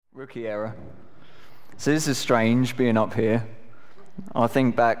Rookie error. So this is strange being up here. I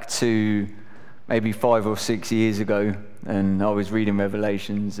think back to maybe 5 or 6 years ago, and I was reading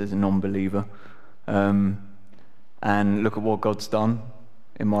Revelations as a non-believer. And look at what God's done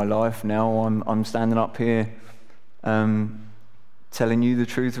in my life. Now I'm standing up here telling you the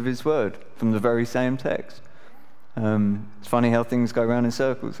truth of His Word from the very same text. It's funny how things go around in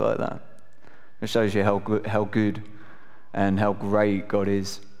circles like that. It shows you how good and how great God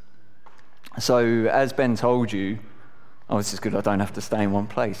is. So, as Ben told you, this is good, I don't have to stay in one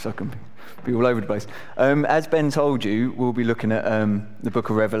place, so I can be all over the place. As Ben told you, we'll be looking at the book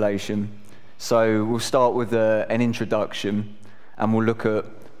of Revelation. So, we'll start with an introduction, and we'll look at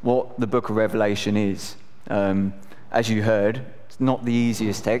what the book of Revelation is. As you heard, it's not the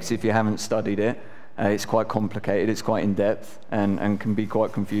easiest text if you haven't studied it. It's quite complicated, it's quite in-depth, and can be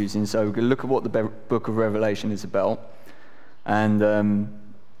quite confusing. So, we're going to look at what the book of Revelation is about. And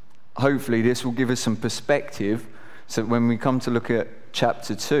hopefully this will give us some perspective so that when we come to look at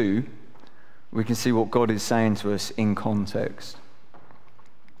chapter 2, we can see what God is saying to us in context.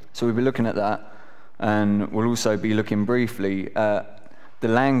 So we'll be looking at that, and we'll also be looking briefly at the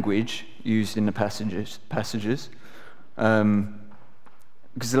language used in the passages,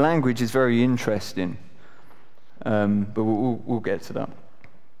 because the language is very interesting, but we'll get to that.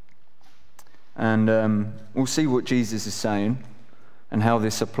 And we'll see what Jesus is saying and how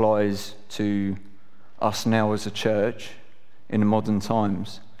this applies to us now as a church in the modern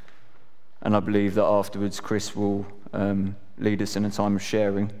times. And I believe that afterwards Chris will lead us in a time of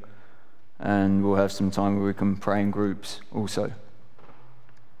sharing, and we'll have some time where we can pray in groups also.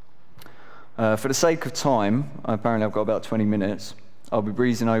 For the sake of time, apparently I've got about 20 minutes, I'll be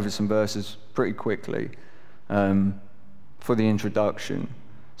breezing over some verses pretty quickly for the introduction.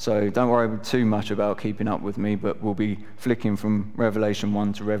 So don't worry too much about keeping up with me, but we'll be flicking from Revelation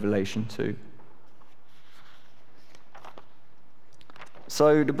 1 to Revelation 2.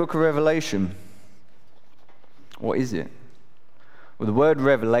 So the book of Revelation, what is it? Well, the word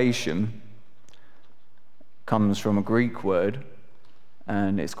revelation comes from a Greek word,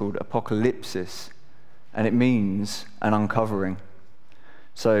 and it's called apocalypsis, and it means an uncovering.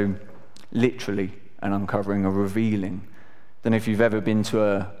 So literally an uncovering, a revealing. Don't know if you've ever been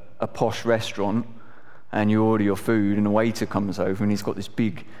to a posh restaurant and you order your food and a waiter comes over and he's got this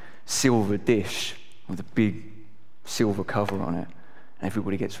big silver dish with a big silver cover on it, and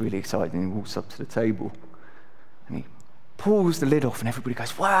everybody gets really excited and he walks up to the table and he pulls the lid off and everybody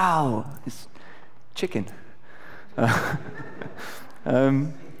goes, "Wow, it's chicken."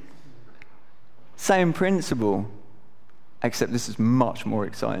 Same principle, except this is much more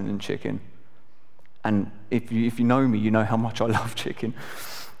exciting than chicken. And if you know me, you know how much I love chicken.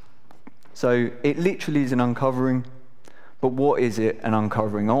 So it literally is an uncovering, but what is it an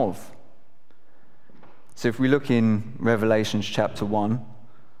uncovering of? So if we look in Revelation chapter 1,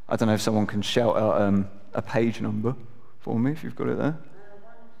 I don't know if someone can shout out a page number for me, if you've got it there. 1,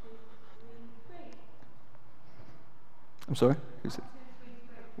 2, 3, 3. I'm sorry? Who's it?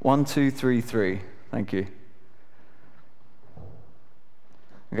 1, 2, 3, 3. Thank you.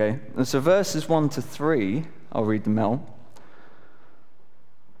 Okay, and so verses 1 to 3, I'll read them out.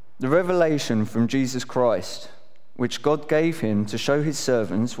 The revelation from Jesus Christ, which God gave him to show his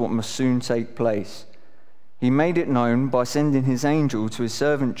servants what must soon take place. He made it known by sending his angel to his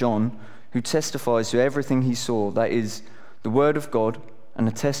servant John, who testifies to everything he saw, that is, the word of God and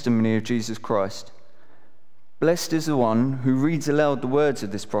the testimony of Jesus Christ. Blessed is the one who reads aloud the words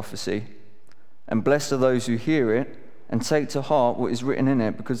of this prophecy, and blessed are those who hear it and take to heart what is written in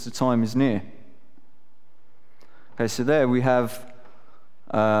it, because the time is near. Okay, so there we have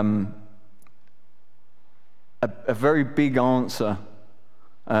a very big answer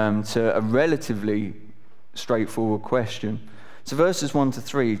to a relatively straightforward question. So verses 1 to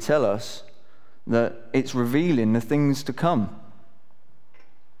 3 tell us that it's revealing the things to come.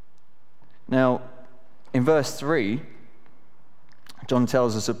 Now, in verse 3, John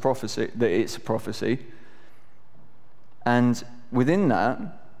tells us that it's a prophecy. And within that,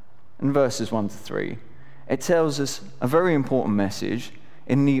 in verses 1 to 3, it tells us a very important message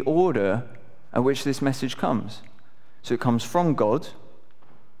in the order at which this message comes. So it comes from God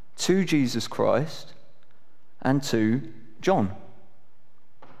to Jesus Christ and to John.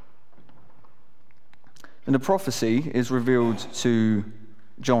 And the prophecy is revealed to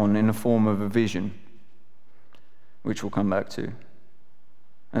John in the form of a vision, which we'll come back to.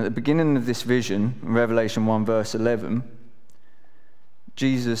 At the beginning of this vision, in Revelation 1 verse 11,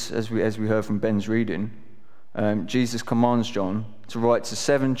 Jesus, as we heard from Ben's reading, Jesus commands John to write to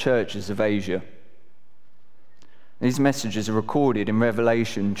 7 churches of Asia. These messages are recorded in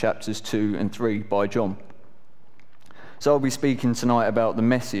Revelation chapters 2 and 3 by John. So I'll be speaking tonight about the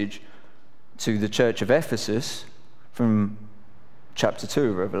message to the church of Ephesus from chapter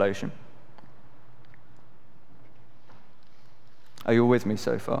 2 of Revelation. Are you all with me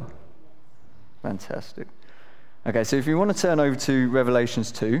so far? Fantastic. Okay, so if you want to turn over to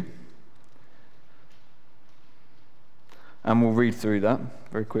Revelations 2, and we'll read through that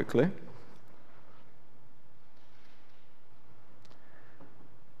very quickly.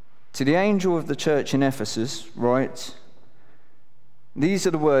 To the angel of the church in Ephesus, write, "These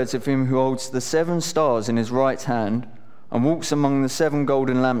are the words of him who holds the 7 stars in his right hand and walks among the 7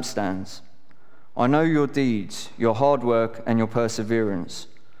 golden lampstands. I know your deeds, your hard work, and your perseverance.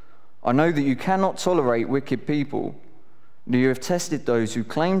 I know that you cannot tolerate wicked people, that you have tested those who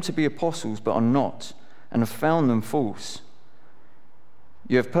claim to be apostles but are not, and have found them false.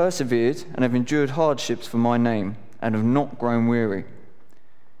 You have persevered and have endured hardships for my name, and have not grown weary.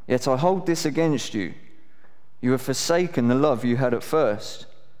 Yet I hold this against you. You have forsaken the love you had at first.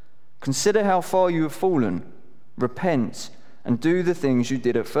 Consider how far you have fallen. Repent and do the things you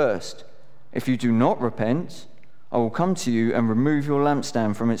did at first. If you do not repent, I will come to you and remove your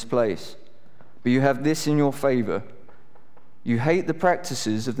lampstand from its place. But you have this in your favor. You hate the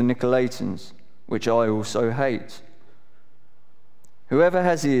practices of the Nicolaitans, which I also hate. Whoever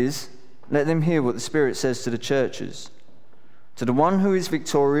has ears, let them hear what the Spirit says to the churches. To the one who is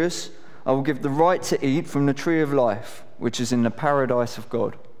victorious, I will give the right to eat from the tree of life, which is in the paradise of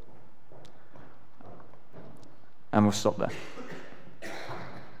God." And we'll stop there.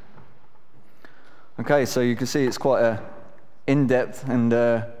 Okay, so you can see it's quite a in-depth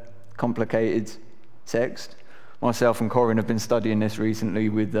and complicated text. Myself and Corinne have been studying this recently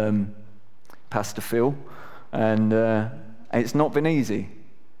with Pastor Phil, and it's not been easy.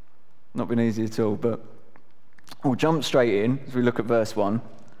 Not been easy at all, but we'll jump straight in as we look at verse 1.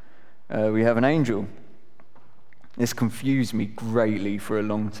 We have an angel. This confused me greatly for a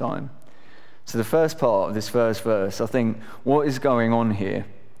long time. So the first part of this first verse, I think, what is going on here?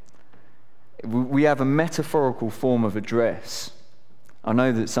 We have a metaphorical form of address. I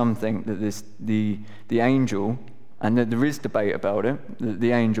know that some think that the angel, and that there is debate about it, that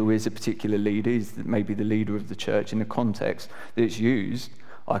the angel is a particular leader, is maybe the leader of the church in the context that it's used.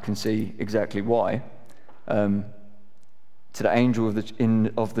 I can see exactly why. To the angel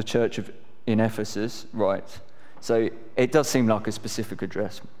of the church in Ephesus, right? So it does seem like a specific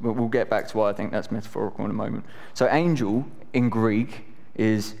address, but we'll get back to why I think that's metaphorical in a moment. So angel in Greek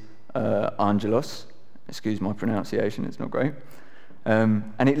is angelos. Excuse my pronunciation, it's not great.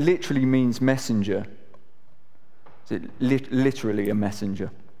 And it literally means messenger. So literally a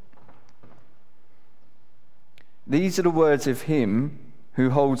messenger. These are the words of him who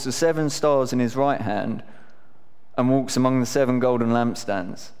holds the 7 stars in his right hand and walks among the 7 golden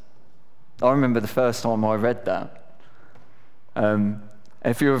lampstands. I remember the first time I read that.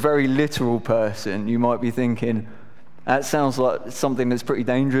 If you're a very literal person, you might be thinking, that sounds like something that's pretty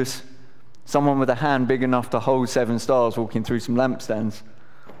dangerous. Someone with a hand big enough to hold 7 stars walking through some lampstands.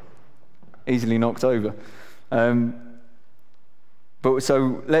 Easily knocked over. But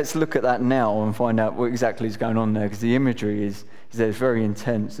so let's look at that now and find out what exactly is going on there, because the imagery is very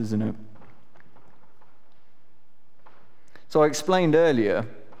intense, isn't it? So I explained earlier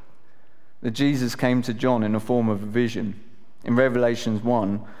that Jesus came to John in the form of a vision. In Revelation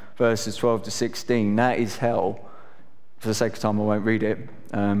 1, verses 12 to 16, that is how, for the sake of time I won't read it,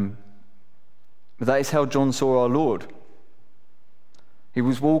 but that is how John saw our Lord. He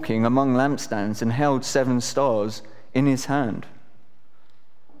was walking among lampstands and held 7 stars in his hand.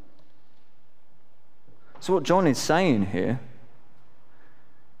 So what John is saying here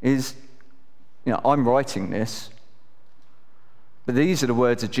is, I'm writing this, but these are the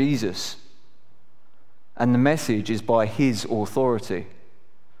words of Jesus, and the message is by his authority.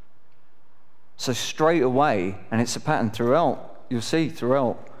 So straight away, and it's a pattern throughout, you'll see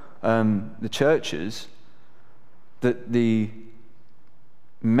throughout the churches, that the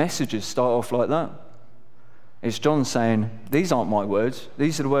messages start off like that. It's John saying, these aren't my words,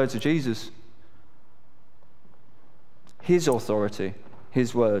 these are the words of Jesus. His authority,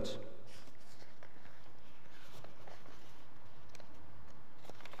 his words.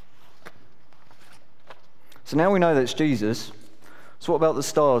 So now we know that's Jesus. So what about the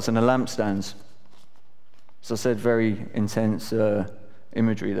stars and the lampstands? As I said, very intense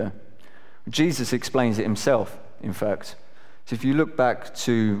imagery there. Jesus explains it himself, in fact. So if you look back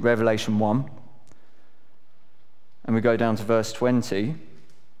to Revelation 1, and we go down to verse 20,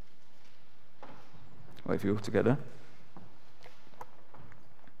 wait for you all together.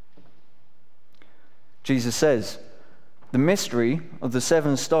 Jesus says, The mystery of the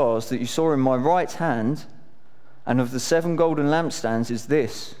 7 stars that you saw in my right hand and of the 7 golden lampstands is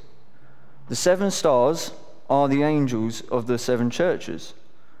this. The 7 stars are the angels of the 7 churches,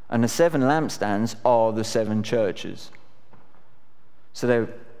 and the 7 lampstands are the 7 churches. So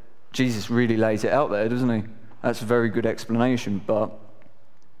Jesus really lays it out there, doesn't he? That's a very good explanation, but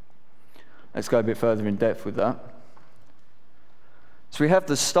let's go a bit further in depth with that. So we have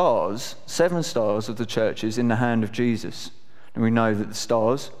the stars, 7 stars of the churches in the hand of Jesus. And we know that the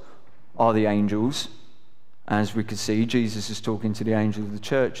stars are the angels. As we can see, Jesus is talking to the angels of the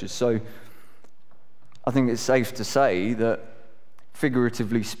churches. So I think it's safe to say that,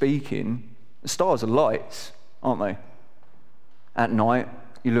 figuratively speaking, the stars are lights, aren't they? At night,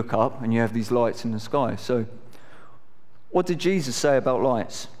 you look up and you have these lights in the sky. So what did Jesus say about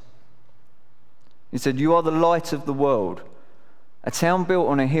lights? He said, "You are the light of the world. A town built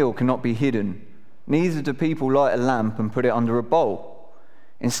on a hill cannot be hidden. Neither do people light a lamp and put it under a bowl.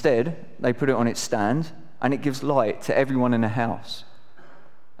 Instead, they put it on its stand, and it gives light to everyone in the house."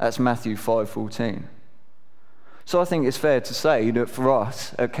 That's Matthew 5:14. So I think it's fair to say that for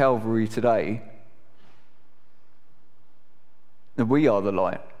us at Calvary today, that we are the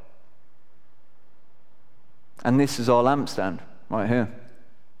light. And this is our lampstand right here.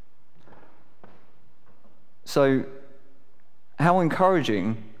 So how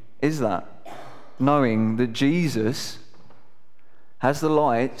encouraging is that? Knowing that Jesus has the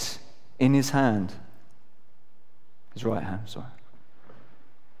lights in his hand. His right hand, sorry.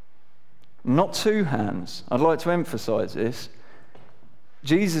 Not 2 hands. I'd like to emphasize this.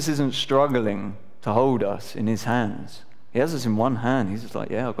 Jesus isn't struggling to hold us in his hands. He has us in one hand. He's just like,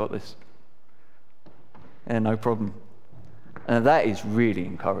 yeah, I've got this. Yeah, no problem. And that is really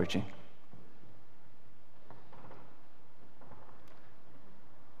encouraging.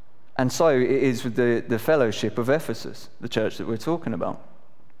 And so it is with the fellowship of Ephesus, the church that we're talking about.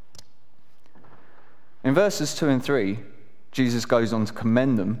 In verses 2 and 3, Jesus goes on to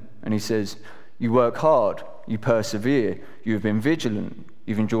commend them, and he says, "You work hard, you persevere, you have been vigilant,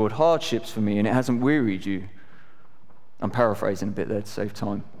 you've endured hardships for me, and it hasn't wearied you." I'm paraphrasing a bit there to save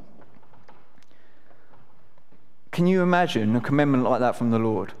time. Can you imagine a commandment like that from the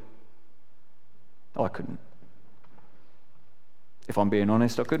Lord? I couldn't. If I'm being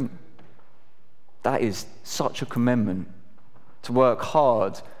honest, I couldn't. That is such a commandment, to work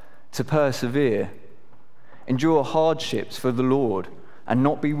hard, to persevere, endure hardships for the Lord, and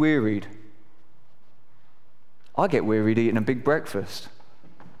not be wearied. I get wearied eating a big breakfast.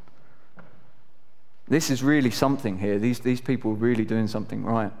 This is really something here. These people are really doing something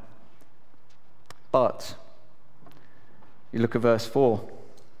right. But you look at verse 4.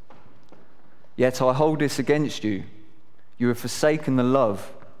 "Yet I hold this against you. You have forsaken the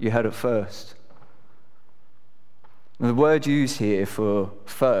love you had at first." Now, the word used here for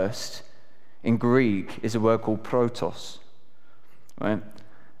first in Greek is a word called protos. Right?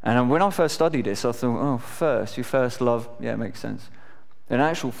 And when I first studied this, I thought, oh, first, your first love, yeah, it makes sense. In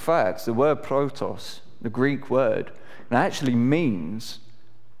actual fact, the word protos, the Greek word, it actually means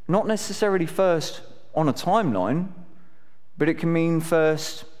not necessarily first on a timeline, but it can mean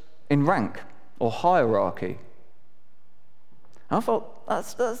first in rank or hierarchy. And I thought,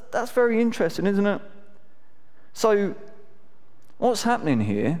 that's very interesting, isn't it? So what's happening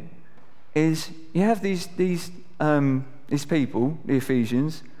here is you have these people, the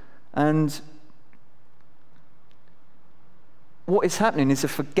Ephesians, and what is happening is a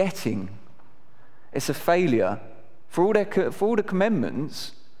forgetting. It's a failure. For all the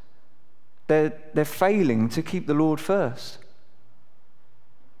commandments, they're failing to keep the Lord first.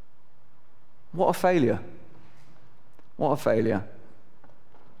 What a failure. What a failure.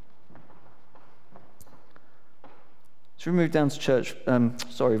 So we move down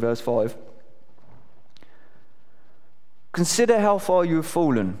to verse 5. "Consider how far you have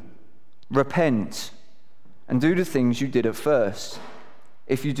fallen. Repent and do the things you did at first.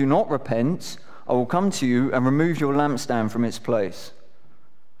 If you do not repent, I will come to you and remove your lampstand from its place."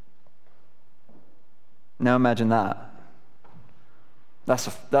 Now imagine that. That's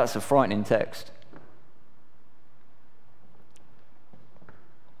a frightening text.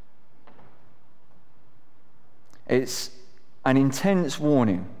 It's an intense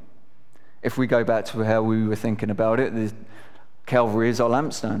warning. If we go back to how we were thinking about it, Calvary is our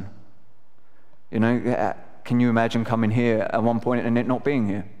lampstand. You know, can you imagine coming here at one point and it not being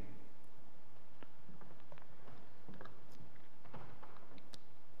here?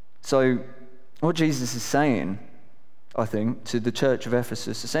 So what Jesus is saying, I think, to the church of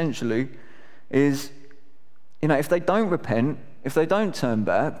Ephesus essentially is, if they don't repent, if they don't turn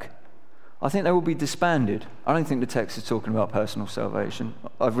back, I think they will be disbanded. I don't think the text is talking about personal salvation.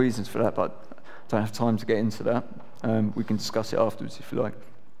 I have reasons for that, but I don't have time to get into that. We can discuss it afterwards if you like.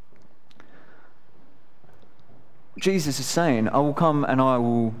 Jesus is saying, I will come and I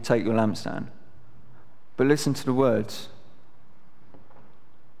will take your lampstand. But listen to the words.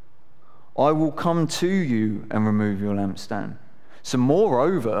 I will come to you and remove your lampstand. So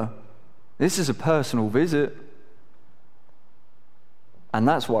moreover, this is a personal visit. And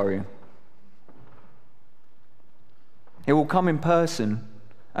that's worrying. He will come in person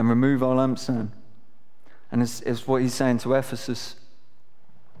and remove our lampstand. And it's what he's saying to Ephesus.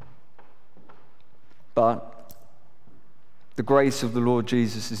 But the grace of the Lord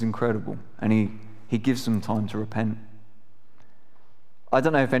Jesus is incredible, and he gives them time to repent. I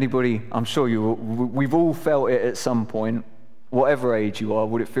don't know if anybody, I'm sure we've all felt it at some point, whatever age you are,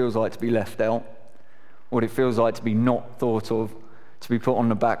 what it feels like to be left out, what it feels like to be not thought of, to be put on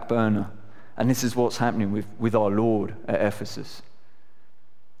the back burner. And this is what's happening with our Lord at Ephesus.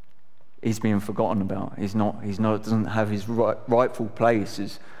 He's being forgotten about. He's not doesn't have his rightful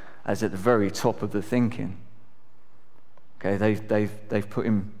place as at the very top of the thinking. Okay, they've put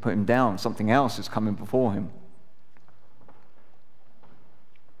him down. Something else is coming before him.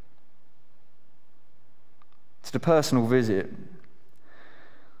 To the personal visit,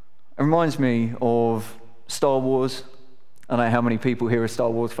 it reminds me of Star Wars. I don't know how many people here are Star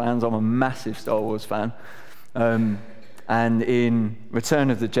Wars fans. I'm a massive Star Wars fan. And in Return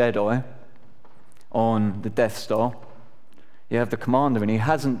of the Jedi, on the Death Star, you have the commander, and he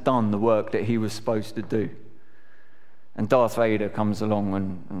hasn't done the work that he was supposed to do. And Darth Vader comes along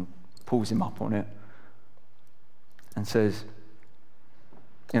and pulls him up on it and says,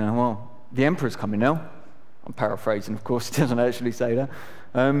 well, the Emperor's coming now. I'm paraphrasing, of course, he doesn't actually say that.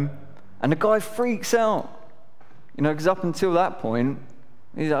 And the guy freaks out, because up until that point,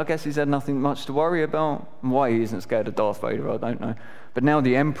 I guess he's had nothing much to worry about. Why he isn't scared of Darth Vader, I don't know. But now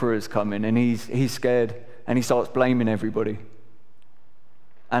the Emperor's coming, and he's scared, and he starts blaming everybody.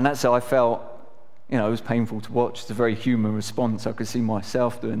 And that's how I felt. It was painful to watch. It's a very human response. I could see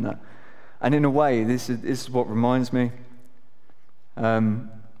myself doing that. And in a way, this is what reminds me. The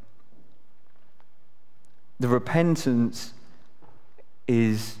repentance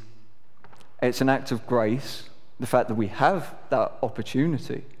it's an act of grace. The fact that we have that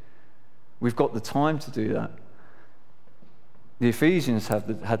opportunity. We've got the time to do that. The Ephesians had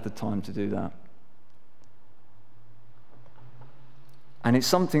the time to do that. And it's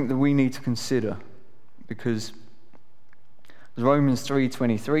something that we need to consider, because Romans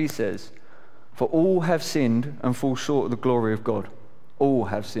 3:23 says, "For all have sinned and fall short of the glory of God." All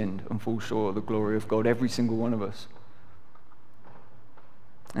have sinned and fall short of the glory of God, every single one of us.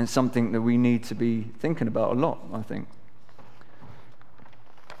 And it's something that we need to be thinking about a lot, I think.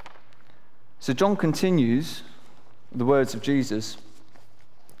 So John continues the words of Jesus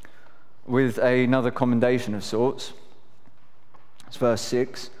with another commendation of sorts. It's verse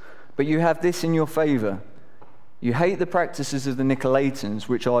 6. "But you have this in your favor. You hate the practices of the Nicolaitans,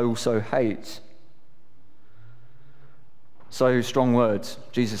 which I also hate." So, strong words.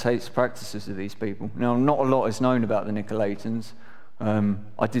 Jesus hates the practices of these people. Now, not a lot is known about the Nicolaitans.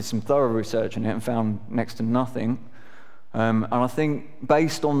 I did some thorough research on it and found next to nothing. And I think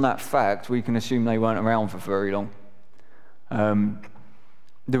based on that fact, we can assume they weren't around for very long.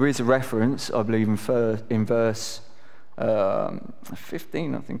 There is a reference, I believe, in verse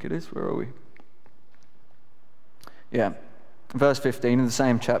 15, I think it is. Where are we? Yeah, verse 15 in the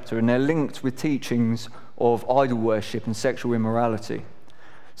same chapter, and they're linked with teachings of idol worship and sexual immorality.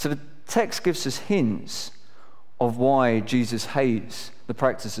 So the text gives us hints of why Jesus hates the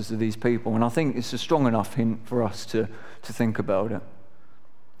practices of these people, and I think it's a strong enough hint for us to think about it,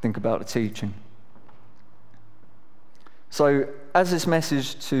 think about the teaching. So as this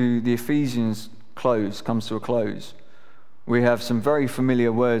message to the Ephesians comes to a close, we have some very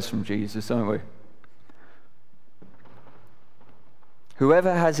familiar words from Jesus, don't we?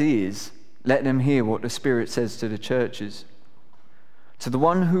 "Whoever has ears, let them hear what the Spirit says to the churches. To the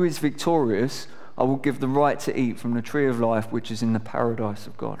one who is victorious, I will give the right to eat from the tree of life which is in the paradise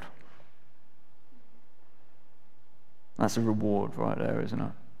of God." That's a reward right there, isn't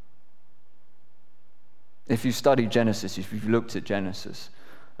it? If you study Genesis, if you've looked at Genesis,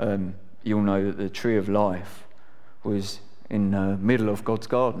 you'll know that the tree of life was in the middle of God's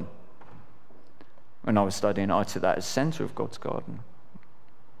garden. When I was studying, I took that as center of God's garden.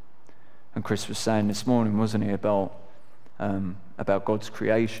 And Chris was saying this morning, wasn't he, about God's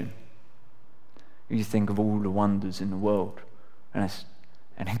creation. You think of all the wonders in the world, and it's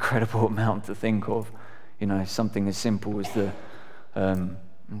an incredible amount to think of. Something as simple as the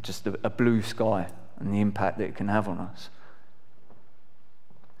and just a blue sky and the impact that it can have on us.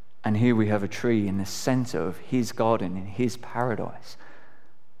 And here we have a tree in the center of his garden, in his paradise.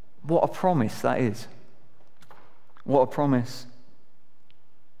 What a promise that is. What a promise.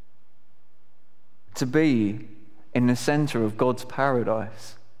 To be in the center of God's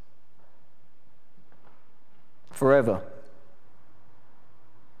paradise forever.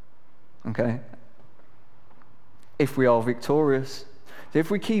 Okay? If we are victorious, if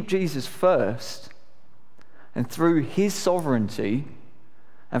we keep Jesus first, and through his sovereignty,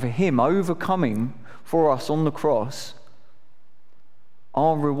 and for him overcoming for us on the cross,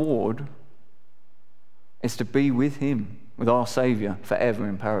 our reward is to be with him, with our Saviour, forever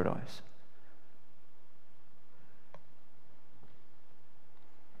in paradise.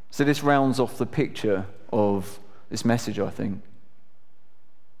 So this rounds off the picture of this message, I think.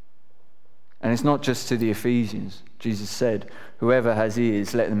 And it's not just to the Ephesians. Jesus said, whoever has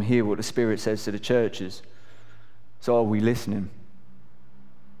ears, let them hear what the Spirit says to the churches. So are we listening?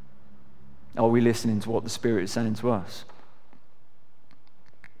 Are we listening to what the Spirit is saying to us?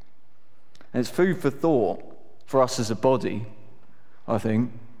 And it's food for thought for us as a body, I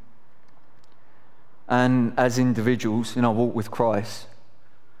think. And as individuals in our walk with Christ.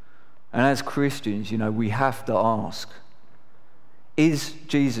 And as Christians, we have to ask, is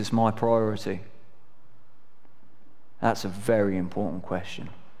Jesus my priority? That's a very important question.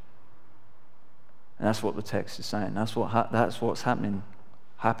 And that's what the text is saying. That's what's happened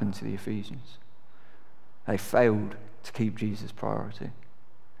to the Ephesians. They failed to keep Jesus priority.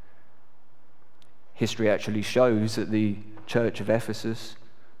 History actually shows that the church of Ephesus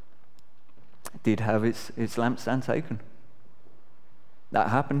did have its lampstand taken. That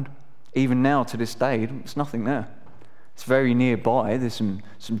happened. Even now, to this day, there's nothing there. It's very nearby. There's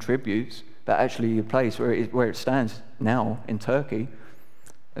some tributes, but actually a place where it stands now in Turkey,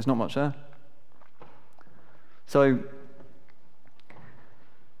 there's not much there. So,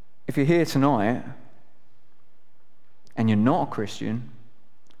 if you're here tonight and you're not a Christian,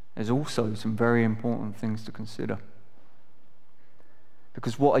 there's also some very important things to consider.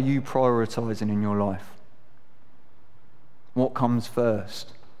 Because what are you prioritizing in your life? What comes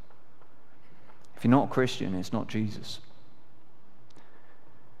first? If you're not a Christian, it's not Jesus.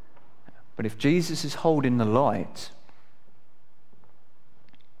 But if Jesus is holding the light,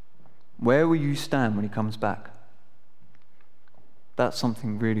 where will you stand when he comes back? That's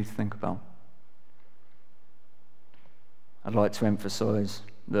something really to think about. I'd like to emphasize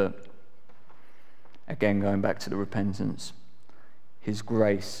that, again, going back to the repentance, his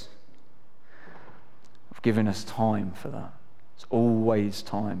grace of giving us time for that. It's always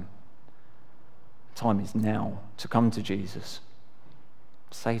time. Time is now to come to Jesus.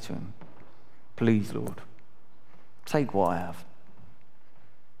 Say to him, please, Lord, take what I have.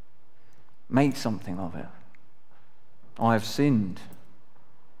 Make something of it. I have sinned.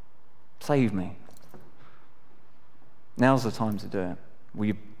 Save me. Now's the time to do it. Will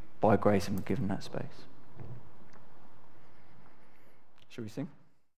you, by grace, be given that space? Shall we sing?